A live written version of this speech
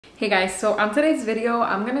Hey guys, so on today's video,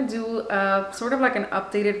 I'm gonna do sort of like an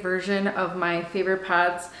updated version of my favorite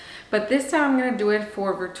pods, but this time I'm gonna do it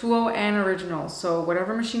for Vertuo and Original. So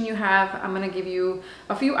whatever machine you have, I'm gonna give you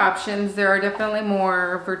a few options. There are definitely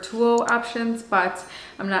more Vertuo options, but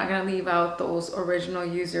I'm not gonna leave out those Original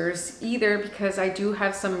users either because I do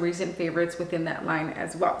have some recent favorites within that line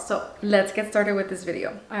as well. So let's get started with this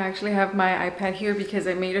video. I actually have my iPad here because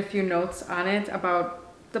I made a few notes on it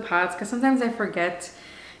about the pods because sometimes I forget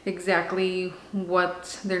exactly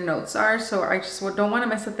what their notes are, so I just don't want to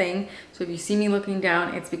miss a thing. So if you see me looking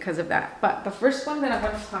down, it's because of that. But the first one that I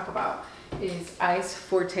want to talk about is Ice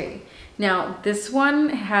Forte. Now this one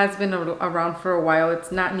has been around for a while.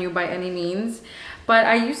 It's not new by any means, but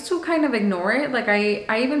I used to kind of ignore it. Like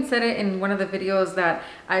I even said it in one of the videos that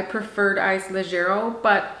I preferred Ice Leggero,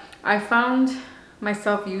 but I found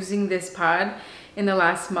myself using this pod in the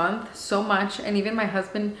last month so much, and even my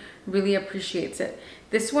husband really appreciates it.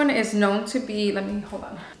 This one is known to be, hold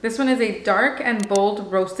on. This one is a dark and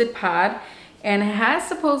bold roasted pod, and it has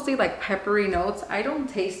supposedly like peppery notes. I don't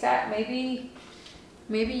taste that.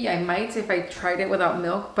 Maybe I might if I tried it without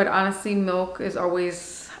milk, but honestly, milk is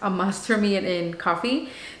always a must for me in coffee.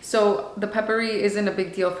 So the peppery isn't a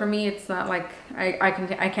big deal for me. It's not like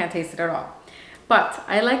I can't taste it at all. But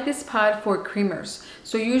I like this pod for creamers.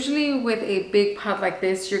 So usually with a big pod like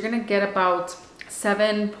this, you're gonna get about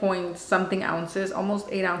 7 point something ounces, almost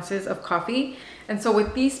 8 ounces of coffee. And so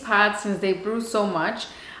with these pods, since they brew so much,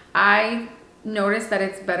 I noticed that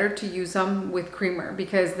it's better to use them with creamer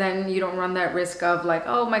because then you don't run that risk of like,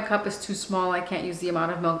 oh, my cup is too small, I can't use the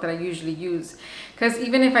amount of milk that I usually use. Because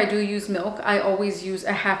even if I do use milk, I always use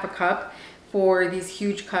a half a cup for these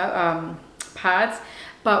huge pods.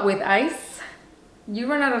 But with ice, you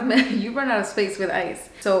run out of space with ice.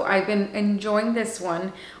 So I've been enjoying this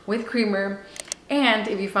one with creamer. And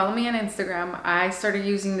if you follow me on Instagram, I started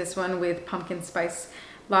using this one with pumpkin spice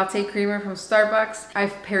latte creamer from Starbucks.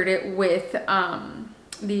 I've paired it with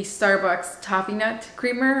the Starbucks toffee nut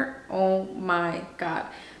creamer. Oh my God,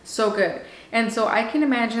 so good. And so I can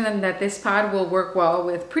imagine that this pod will work well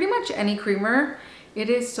with pretty much any creamer. It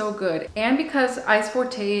is so good. And because Ice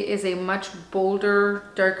Forte is a much bolder,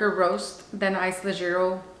 darker roast than Ice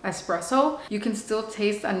Leggero espresso, you can still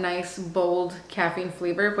taste a nice, bold caffeine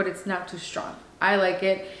flavor, but it's not too strong. I like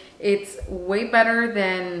it. It's way better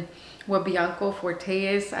than what Bianco Forte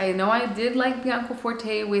is. I know I did like Bianco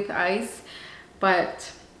Forte with ice,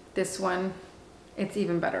 but this one, it's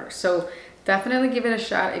even better. So definitely give it a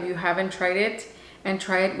shot if you haven't tried it, and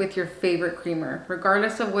try it with your favorite creamer.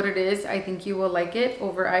 Regardless of what it is, I think you will like it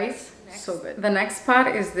over ice. So good. The next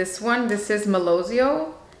pod is this one. This is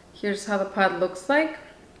Melozio. Here's how the pod looks like.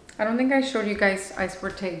 I don't think I showed you guys Ice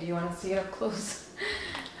Forte. Do you want to see it up close?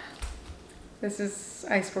 This is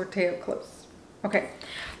Ice Forte up close. Okay,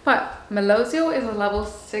 but Melozio is a level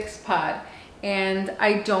 6 pod, and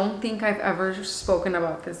I don't think I've ever spoken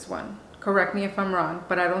about this one. Correct me if I'm wrong,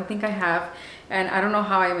 but I don't think I have, and I don't know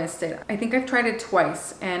how I missed it. I think I've tried it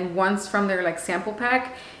twice, and once from their like sample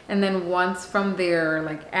pack, and then once from their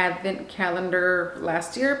like advent calendar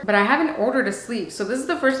last year, but I haven't ordered a sleeve. So this is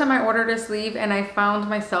the first time I ordered a sleeve, and I found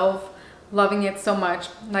myself loving it so much.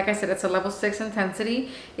 Like I said, it's a level 6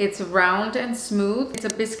 intensity. It's round and smooth. It's a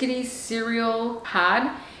biscuity cereal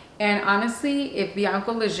pod. And honestly, if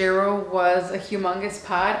Bianco Leggero was a humongous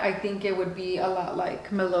pod, I think it would be a lot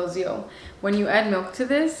like Melozio. When you add milk to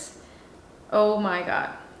this, oh my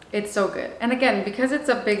God, it's so good. And again, because it's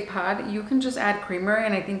a big pod, you can just add creamer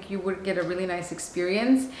and I think you would get a really nice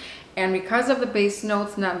experience. And because of the base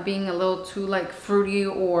notes not being a little too like fruity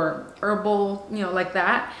or herbal, you know, like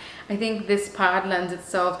that, I think this pod lends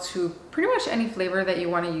itself to pretty much any flavor that you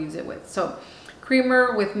want to use it with. So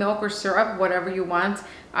creamer with milk or syrup, whatever you want.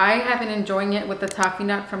 I have been enjoying it with the toffee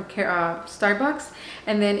nut from Starbucks.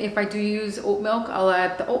 And then if I do use oat milk, I'll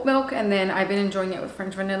add the oat milk. And then I've been enjoying it with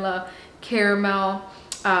French vanilla, caramel,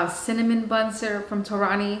 cinnamon bun syrup from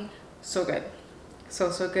Torani. So good.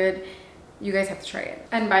 So good. You guys have to try it.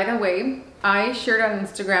 And by the way, I shared on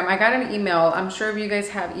Instagram, I got an email. I'm sure if you guys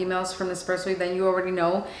have emails from Nespresso, then you already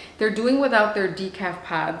know. They're doing without their decaf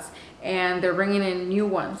pods and they're bringing in new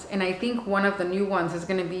ones. And I think one of the new ones is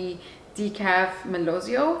gonna be decaf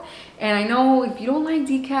Melozio. And I know if you don't like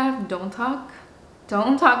decaf, don't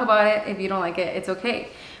talk about it. If you don't like it, it's okay.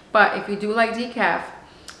 But if you do like decaf,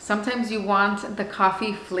 sometimes you want the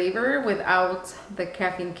coffee flavor without the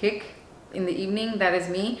caffeine kick in the evening. That is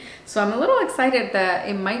me. So I'm a little excited that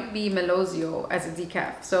it might be Melozio as a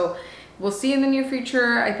decaf. So we'll see in the near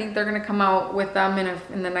future. I think they're gonna come out with them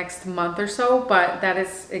in the next month or so, but that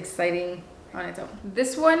is exciting on its own.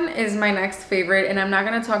 This one is my next favorite, and I'm not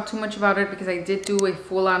gonna talk too much about it because I did do a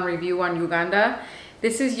full-on review on Uganda.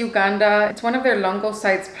 This is Uganda. It's one of their lungo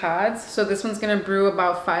sized pods. So this one's gonna brew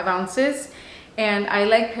about 5 ounces. And I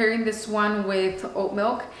like pairing this one with oat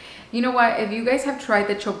milk. You know what, if you guys have tried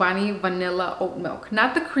the Chobani vanilla oat milk,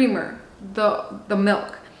 not the creamer, the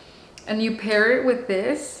milk, and you pair it with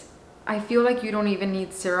this, I feel like you don't even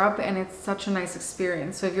need syrup, and it's such a nice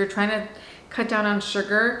experience. So if you're trying to cut down on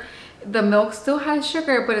sugar, the milk still has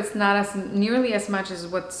sugar, but it's not as nearly as much as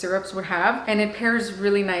what syrups would have, and it pairs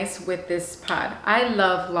really nice with this pod. I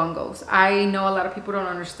love lungos. I know a lot of people don't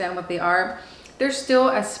understand what they are. They're still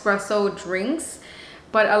espresso drinks,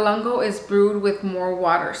 but a lungo is brewed with more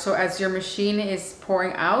water. So as your machine is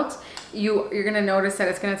pouring out, you're gonna notice that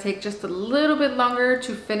it's gonna take just a little bit longer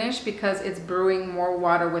to finish because it's brewing more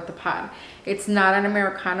water with the pod. It's not an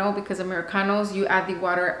Americano, because Americanos, you add the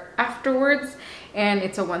water afterwards, and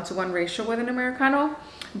it's a 1-to-1 ratio with an Americano,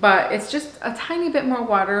 but it's just a tiny bit more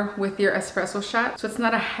water with your espresso shot. So it's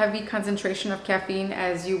not a heavy concentration of caffeine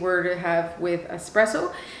as you were to have with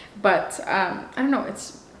espresso, but I don't know,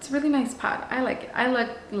 it's a really nice pod. I like it. I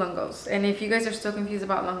like lungos. And if you guys are still confused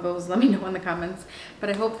about lungos, let me know in the comments. But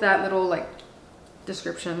I hope that little like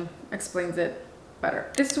description explains it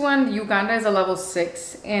better. This one, Uganda, is a level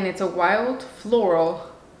 6, and it's a wild,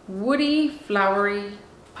 floral, woody, flowery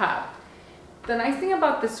pod. The nice thing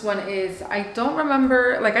about this one is I don't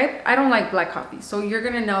remember, like I don't like black coffee. So you're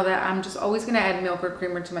gonna know that I'm just always gonna add milk or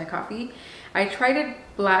creamer to my coffee. I tried it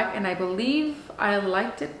black, and I believe I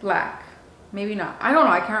liked it black. Maybe not, I don't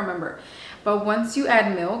know, I can't remember. But once you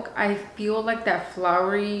add milk, I feel like that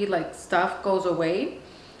flowery like stuff goes away,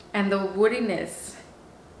 and the woodiness,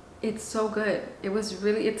 it's so good.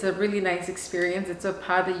 It's a really nice experience. It's a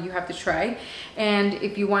pod that you have to try, and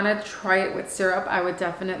if you want to try it with syrup, I would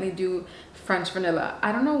definitely do French vanilla.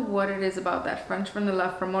 I don't know what it is about that French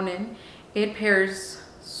vanilla from Monin. It pairs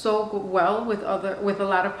so well with a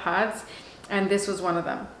lot of pods, and this was one of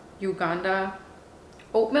them. Uganda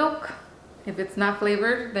oat milk. If it's not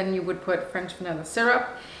flavored, then you would put French vanilla syrup,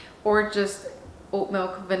 or just oat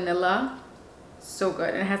milk vanilla. So good.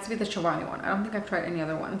 And it has to be the Chobani one. I don't think I've tried any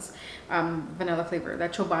other ones vanilla flavor.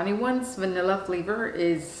 That Chobani one's vanilla flavor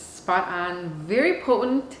is spot on, very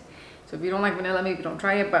potent. So if you don't like vanilla, maybe don't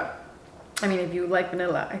try it, but I mean, if you like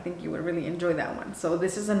vanilla, I think you would really enjoy that one. So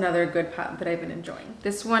this is another good pod that I've been enjoying.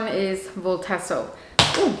 This one is Voltesso.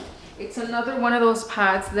 Ooh, it's another one of those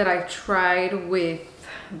pods that I've tried with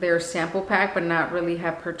their sample pack, but not really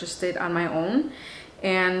have purchased it on my own.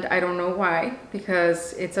 And I don't know why,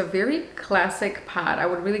 because it's a very classic pod. I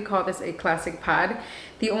would really call this a classic pod.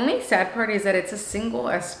 The only sad part is that it's a single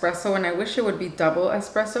espresso, and I wish it would be double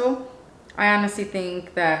espresso. I honestly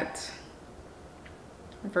think that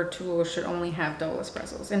Vertuo should only have double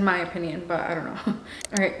espressos, in my opinion, but I don't know. All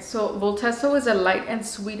right, so Voltesso is a light and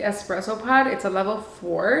sweet espresso pod. It's a level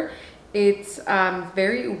 4. It's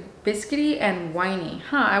very biscuity and winey.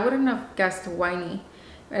 I wouldn't have guessed winey.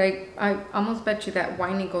 I almost bet you that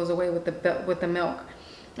winey goes away with the milk.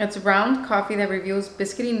 It's round coffee that reveals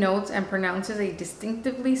biscuity notes and pronounces a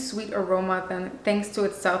distinctively sweet aroma thanks to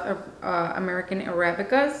its South American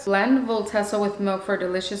Arabicas. Blend Voltesso with milk for a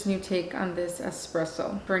delicious new take on this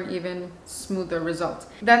espresso for an even smoother result.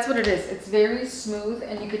 That's what it is. It's very smooth,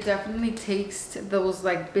 and you could definitely taste those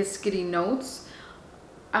like biscuity notes.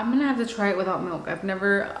 I'm gonna have to try it without milk. I've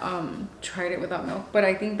never tried it without milk, but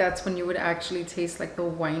I think that's when you would actually taste like the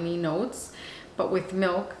winey notes. But with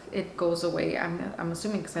milk, it goes away. I'm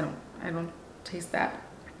assuming, because I don't taste that.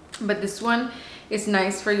 But this one is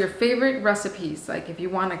nice for your favorite recipes. Like if you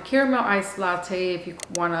want a caramel iced latte, if you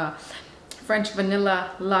want a French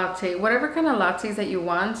vanilla latte, whatever kind of lattes that you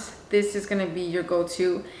want, this is gonna be your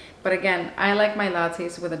go-to. But again, I like my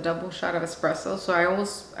lattes with a double shot of espresso. So I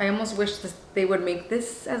almost wish they would make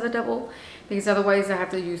this as a double, because otherwise I have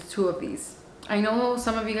to use 2 of these. I know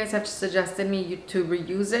some of you guys have suggested me to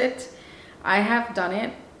reuse it. I have done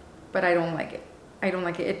it, but I don't like it. I don't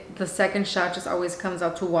like it. The second shot just always comes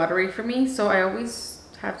out too watery for me. So I always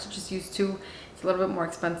have to just use 2. It's a little bit more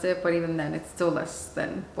expensive, but even then it's still less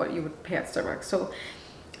than what you would pay at Starbucks. So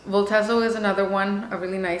Voltesso is another one, a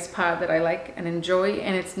really nice pod that I like and enjoy,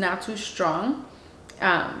 and it's not too strong.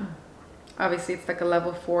 Obviously it's like a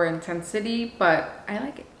level 4 intensity, but I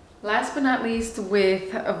like it. Last but not least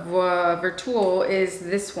with Vertuo is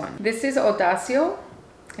this one. This is Odacio.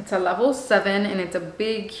 It's a level 7, and it's a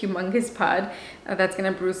big, humongous pod that's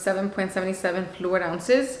gonna brew 7.77 fluid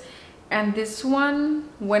ounces. And this one,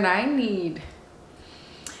 when I need,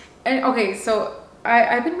 and okay, so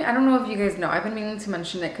I don't know if you guys know, I've been meaning to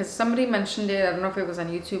mention it because somebody mentioned it. I don't know if it was on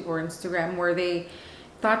YouTube or Instagram, where they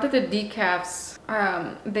thought that the decafs,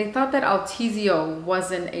 they thought that Altezio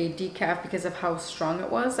wasn't a decaf because of how strong it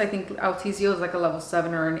was. I think Altezio is like a level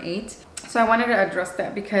 7 or an 8. So I wanted to address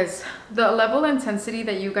that because the level intensity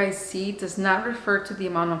that you guys see does not refer to the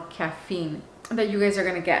amount of caffeine that you guys are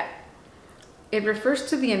gonna get. It refers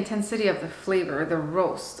to the intensity of the flavor, the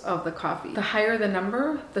roast of the coffee. The higher the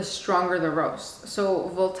number, the stronger the roast. So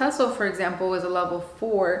Voltesso, for example, is a level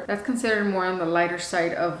 4. That's considered more on the lighter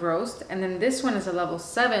side of roast. And then this one is a level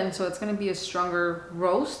 7, so it's gonna be a stronger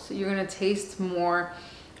roast. You're gonna taste more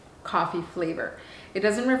coffee flavor. It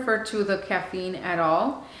doesn't refer to the caffeine at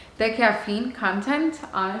all. The caffeine content,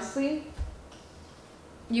 honestly,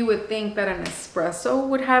 you would think that an espresso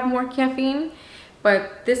would have more caffeine,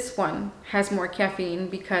 but this one has more caffeine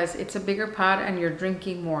because it's a bigger pot and you're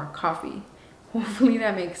drinking more coffee. Hopefully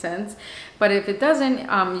that makes sense. But if it doesn't, you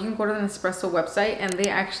can go to the Nespresso website and they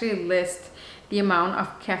actually list the amount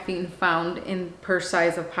of caffeine found in per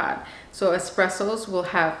size of pot. So espressos will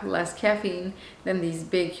have less caffeine than these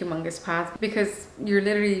big humongous pots because you're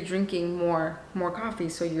literally drinking more coffee,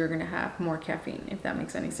 so you're gonna have more caffeine, if that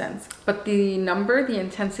makes any sense. But the number, the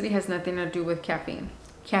intensity has nothing to do with caffeine.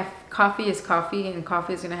 Coffee is coffee, and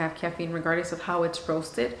coffee is gonna have caffeine regardless of how it's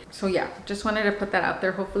roasted. So yeah, just wanted to put that out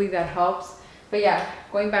there. Hopefully that helps. But yeah,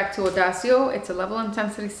 going back to Odacio, it's a level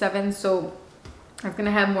intensity 7, so it's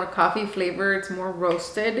gonna have more coffee flavor. It's more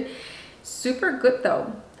roasted. Super good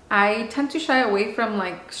though. I tend to shy away from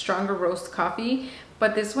like stronger roast coffee,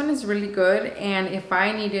 but this one is really good. And if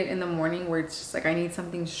I need it in the morning where it's just like I need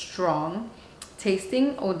something strong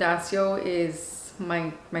tasting, Odacio is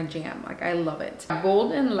my jam. Like I love it.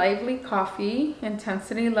 Bold and lively coffee,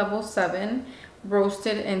 intensity level 7,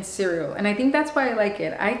 roasted and cereal. And I think that's why I like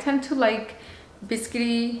it. I tend to like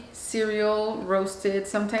biscuity, cereal, roasted,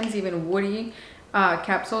 sometimes even woody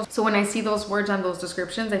capsules. So when I see those words on those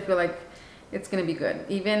descriptions, I feel like it's gonna be good.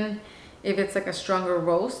 Even if it's like a stronger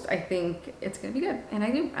roast, I think it's gonna be good. And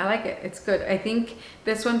I like it. It's good. I think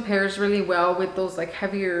this one pairs really well with those like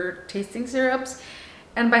heavier tasting syrups.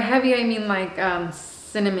 And by heavy, I mean like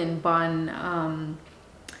cinnamon bun,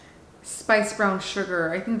 spice brown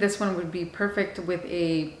sugar. I think this one would be perfect with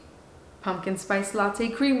a pumpkin spice latte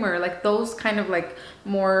creamer, like those kind of like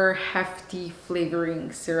more hefty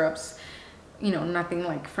flavoring syrups. You know, nothing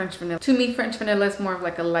like French vanilla. To me, French vanilla is more of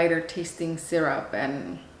like a lighter tasting syrup,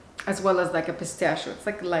 and as well as like a pistachio. It's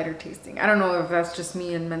like lighter tasting. I don't know if that's just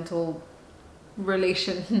me and mental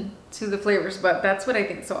relation to the flavors, but that's what I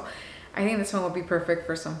think. So I think this one will be perfect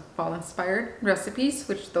for some fall inspired recipes,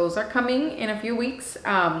 which those are coming in a few weeks.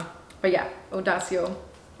 But yeah, Odacio,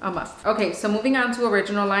 a must. Okay, so moving on to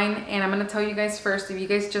original line, and I'm gonna tell you guys first, if you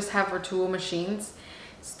guys just have Vertuo machines,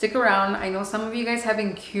 stick around. I know some of you guys have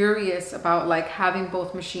been curious about like having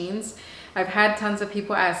both machines. I've had tons of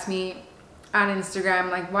people ask me on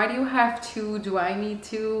Instagram, like, why do you have two? Do I need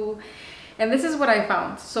two? And this is what I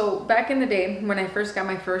found. So back in the day, when I first got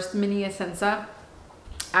my first mini Essenza,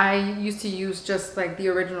 I used to use just like the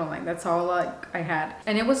original line. That's all like I had.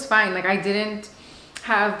 And it was fine. Like I didn't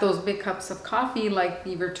have those big cups of coffee like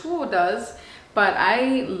the Vertuo does. But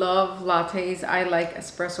I love lattes. I like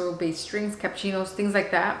espresso based drinks, cappuccinos, things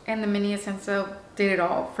like that. And the mini Essenza did it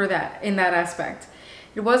all for that, in that aspect.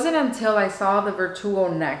 It wasn't until I saw the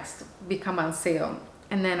Vertuo Next become on sale,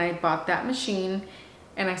 and then I bought that machine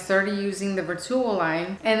and I started using the Vertuo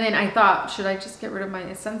line. And then I thought, should I just get rid of my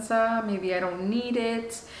Essenza? Maybe I don't need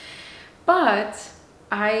it. But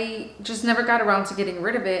I just never got around to getting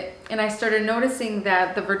rid of it. And I started noticing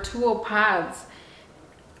that the Vertuo pods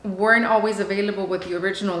weren't always available with the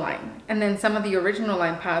original line, and then some of the original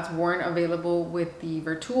line pods weren't available with the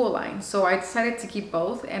Vertuo line. So I decided to keep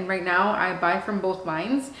both, and right now I buy from both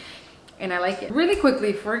lines and I like it. Really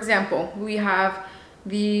quickly, for example, we have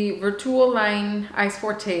the Vertuo line Ice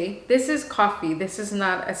Forte. This is coffee, this is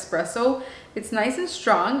not espresso. It's nice and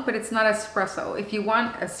strong, but it's not espresso. If you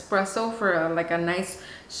want espresso for like a nice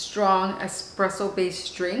strong espresso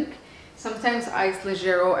based drink, sometimes Ice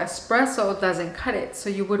Leggero Espresso doesn't cut it. So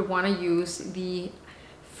you would want to use the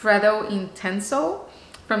Freddo Intenso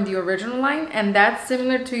from the original line. And that's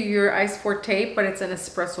similar to your Ice Forte, but it's an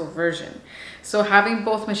espresso version. So having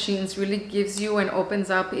both machines really gives you and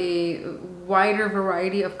opens up a wider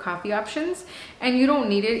variety of coffee options. And you don't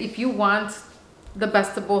need it if you want the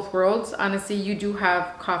best of both worlds. Honestly, you do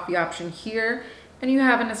have coffee option here, and you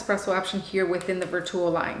have an espresso option here within the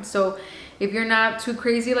Vertuo line. So if you're not too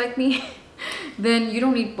crazy like me, then you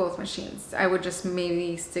don't need both machines. I would just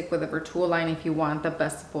maybe stick with the Vertuo line if you want the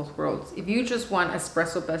best of both worlds. If you just want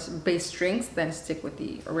espresso based drinks, then stick with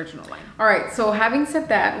the original line. All right, so having said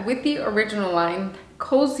that, with the original line,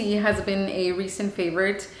 Cosi has been a recent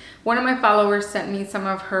favorite One of my followers sent me some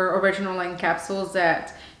of her original line capsules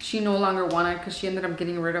that she no longer wanted because she ended up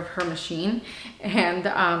getting rid of her machine.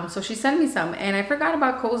 And so she sent me some, and I forgot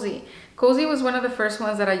about Cosi. Cosi was one of the first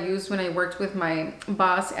ones that I used when I worked with my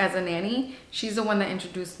boss as a nanny. She's the one that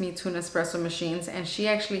introduced me to Nespresso machines, and she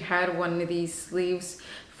actually had one of these sleeves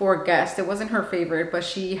for guests. It wasn't her favorite, but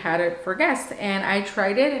she had it for guests, and I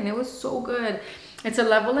tried it and it was so good. It's a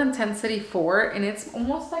level intensity 4, and it's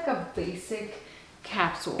almost like a basic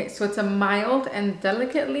capsule. Okay, so it's a mild and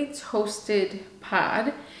delicately toasted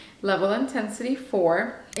pod, level intensity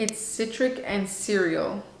 4. It's citric and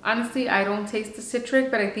cereal. Honestly, I don't taste the citric,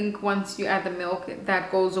 but I think once you add the milk,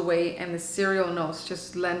 that goes away, and the cereal notes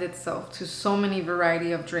just lend itself to so many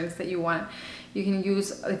variety of drinks that you want. You can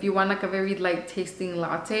use, if you want like a very light tasting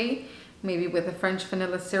latte, maybe with a French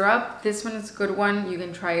vanilla syrup. This one is a good one. You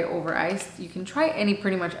can try it over ice. You can try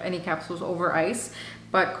pretty much any capsules over ice,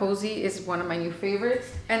 but Cosi is one of my new favorites.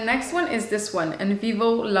 And next one is this one,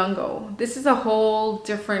 Envivo Luno. This is a whole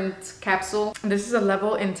different capsule. This is a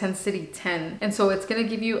level intensity 10. And so it's gonna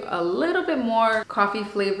give you a little bit more coffee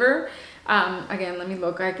flavor. Again, let me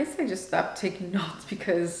look. I guess I just stopped taking notes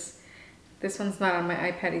because this one's not on my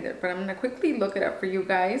iPad either, but I'm gonna quickly look it up for you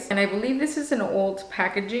guys. And I believe this is an old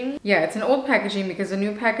packaging. Yeah, it's an old packaging because the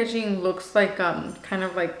new packaging looks like kind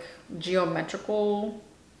of like geometrical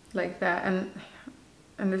like that.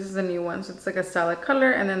 And this is the new one, so it's like a solid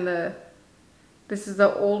color. And then this is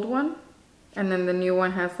the old one, and then the new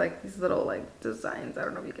one has like these little like designs. I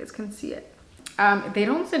don't know if you guys can see it. They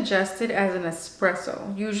don't suggest it as an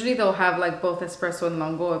espresso. Usually they'll have like both espresso and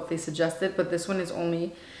lungo if they suggest it, but this one is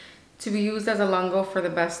only to be used as a lungo for the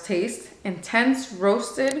best taste. Intense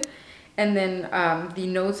roasted, and then the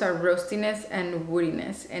notes are roastiness and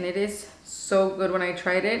woodiness, and it is so good. When I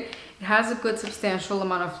tried it, it has a good substantial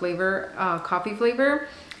amount of flavor, coffee flavor,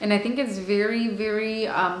 and I think it's very, very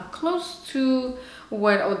close to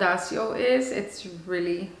what Odacio is. It's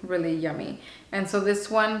really, really yummy. And so this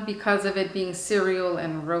one, because of it being cereal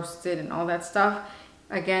and roasted and all that stuff,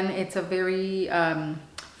 again, it's a very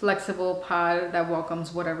flexible pod that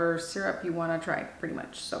welcomes whatever syrup you want to try, pretty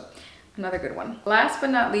much. So another good one. Last but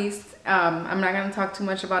not least, I'm not going to talk too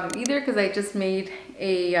much about it either because I just made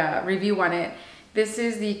a review on it. This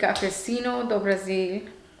is the Cafezinho Do Brasil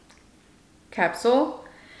capsule.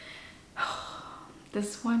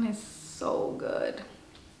 This one is so good.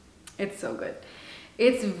 It's so good.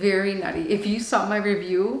 It's very nutty. If you saw my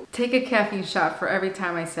review, take a caffeine shot for every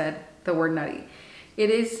time I said the word nutty. It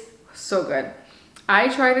is so good. I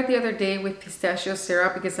tried it the other day with pistachio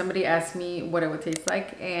syrup because somebody asked me what it would taste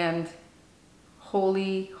like, and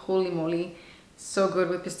holy moly, so good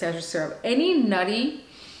with pistachio syrup. Any nutty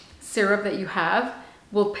syrup that you have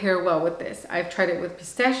will pair well with this. I've tried it with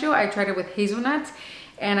pistachio, I tried it with hazelnut,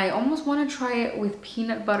 and I almost want to try it with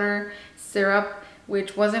peanut butter syrup,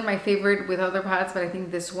 which wasn't my favorite with other pods, but I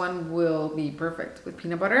think this one will be perfect with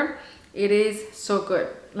peanut butter. It is so good.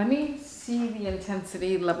 Let me see the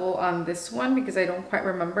intensity level on this one because I don't quite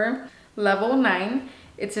remember. Level 9.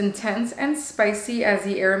 It's intense and spicy as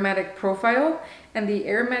the aromatic profile, and the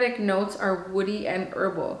aromatic notes are woody and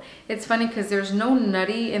herbal. It's funny because there's no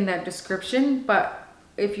nutty in that description, but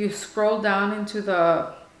if you scroll down into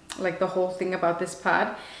the whole thing about this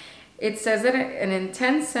pod, it says that an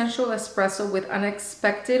intense sensual espresso with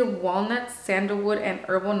unexpected walnut, sandalwood, and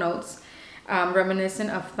herbal notes, reminiscent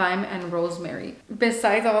of thyme and rosemary.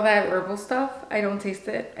 Besides all that herbal stuff, I don't taste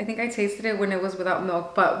it. I think I tasted it when it was without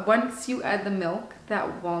milk, but once you add the milk,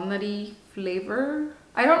 that walnutty flavor,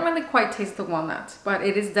 I don't really quite taste the walnut, but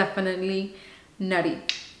it is definitely nutty.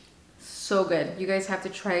 So good. You guys have to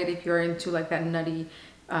try it if you're into like that nutty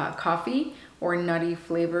coffee or nutty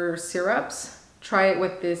flavor syrups. Try it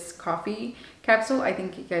with this coffee capsule. I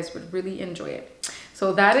think you guys would really enjoy it.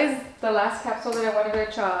 So that is the last capsule that I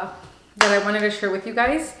wanted to share with you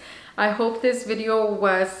guys. I hope this video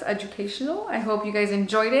was educational. I hope you guys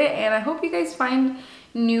enjoyed it, and I hope you guys find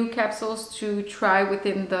new capsules to try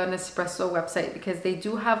within the Nespresso website because they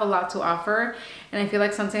do have a lot to offer, and I feel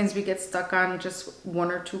like sometimes we get stuck on just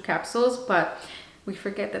 1 or 2 capsules, but we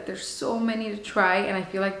forget that there's so many to try, and I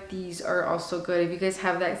feel like these are also good. If you guys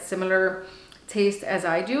have that similar taste as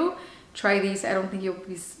I do, try these. I don't think you'll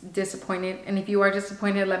be disappointed, and if you are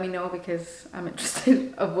disappointed, let me know because I'm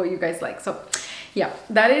interested of what you guys like. So yeah,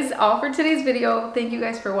 that is all for today's video. Thank you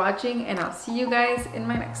guys for watching, and I'll see you guys in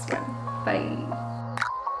my next one. Bye.